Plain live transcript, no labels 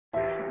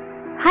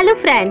Hello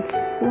friends,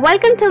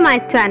 welcome to my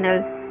channel.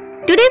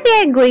 Today we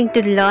are going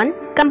to learn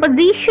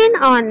composition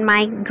on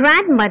my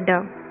grandmother.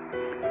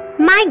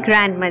 My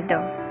grandmother.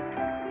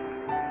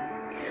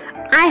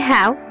 I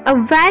have a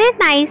very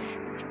nice,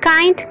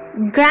 kind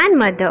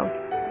grandmother.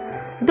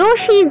 Though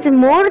she is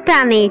more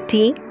than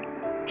 80,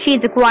 she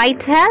is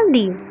quite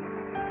healthy.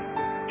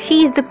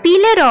 She is the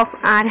pillar of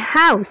our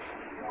house.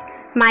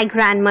 My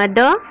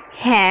grandmother,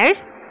 hair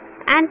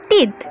and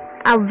teeth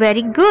are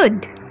very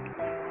good.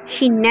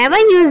 She never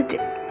used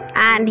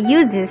and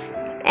uses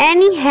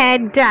any hair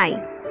dye.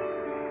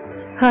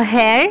 Her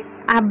hair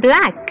are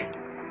black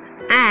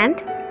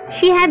and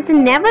she has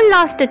never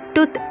lost a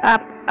tooth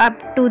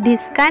up to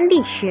this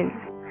condition.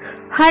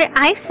 Her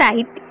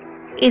eyesight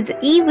is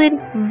even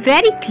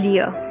very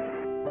clear.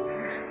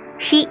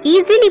 She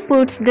easily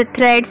puts the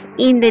threads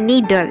in the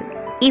needle.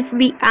 If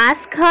we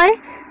ask her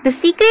the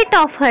secret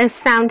of her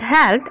sound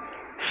health,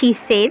 she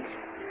says,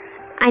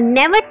 "I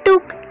never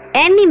took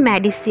any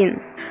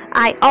medicine.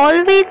 I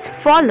always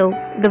follow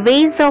the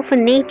ways of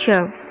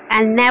nature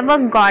and never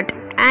got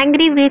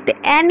angry with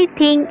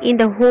anything in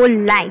the whole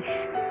life."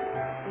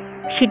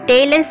 She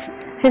tells us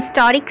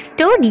historic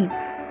story.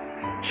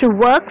 She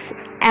works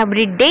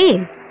every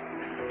day.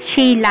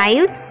 She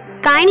lives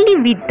kindly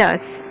with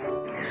us.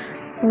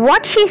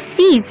 What she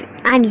sees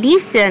and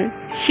listens,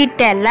 she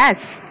tells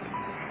us.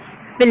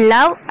 We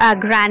love our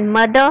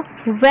grandmother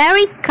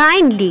very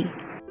kindly.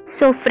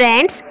 So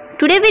friends,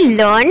 today we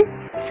learn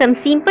some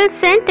simple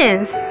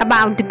sentence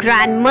about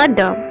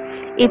grandmother.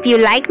 If you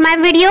like my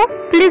video,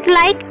 please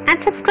like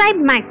and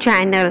subscribe my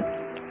channel.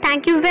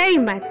 Thank you very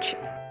much.